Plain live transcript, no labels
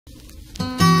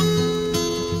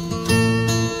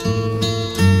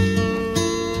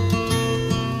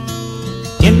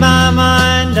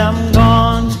my mind, I'm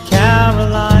gone to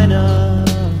Carolina.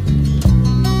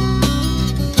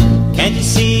 Can't you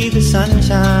see the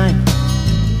sunshine?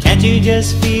 Can't you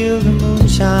just feel the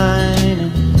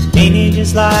moonshine? Ain't it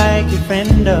just like a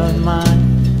friend of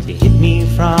mine to hit me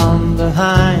from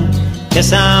behind?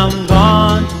 Yes, I'm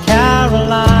gone to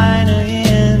Carolina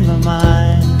in my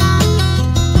mind.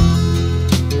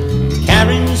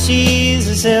 Karen, she's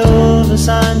a silver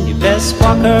sun. You best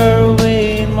walk her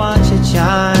away and watch it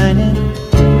shining.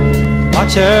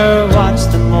 Watch her watch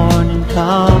the morning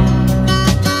come.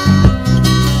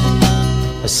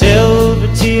 A silver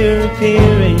tear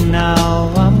appearing now.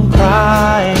 I'm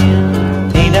crying,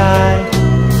 ain't I?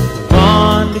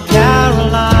 Gone to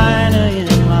Carolina in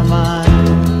my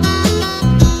mind.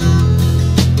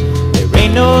 There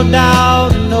ain't no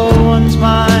doubt in no one's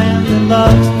mind that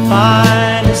love's the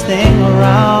finest thing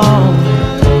around.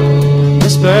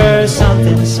 Whisper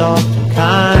something soft and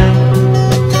kind.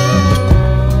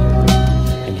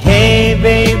 And hey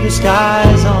babe, the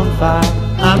sky's on fire.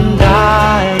 I'm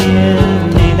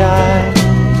dying, ain't I?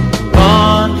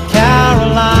 Gone to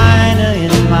Carolina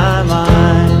in my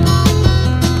mind.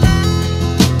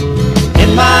 In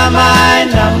my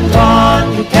mind, I'm gone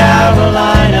to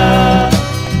Carolina.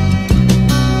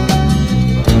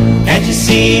 Can't you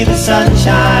see the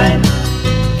sunshine?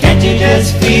 Can't you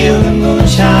just feel the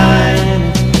moonshine?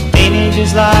 Ain't it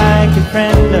just like a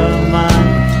friend of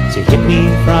mine to hit me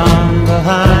from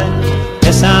behind?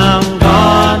 Yes, I'm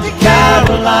gone to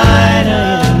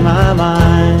Carolina in my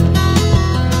mind.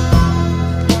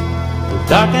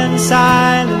 Dark and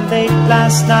silent late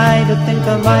last night, I think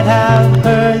I might have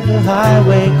heard the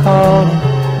highway calling.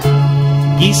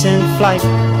 Geese in flight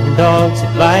and dogs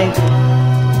that bite.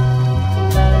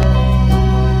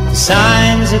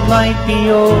 Signs that might be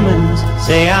omens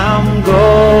say I'm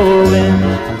going,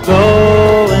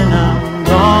 I'm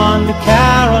gone to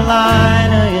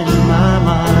Carolina in my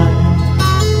mind.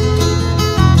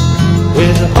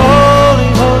 With a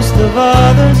holy host of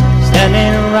others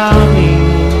standing around me,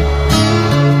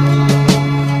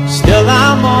 still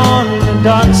I'm on the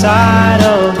dark side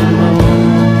of the moon.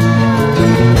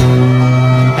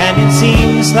 And it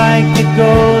seems like it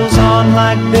goes on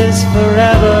like this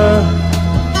forever.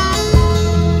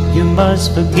 You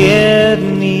must forgive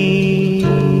me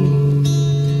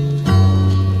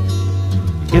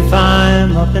if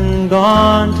I'm up and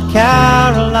gone to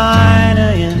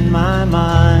Carolina in my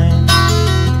mind.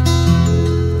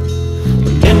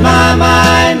 In my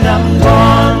mind, I'm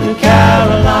gone to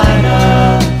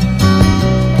Carolina.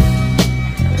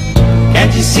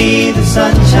 Can't you see the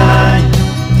sunshine?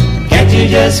 Can't you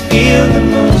just feel the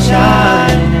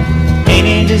moonshine? Ain't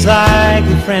it just like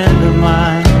a friend of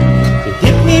mine to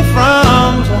hit me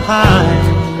from behind?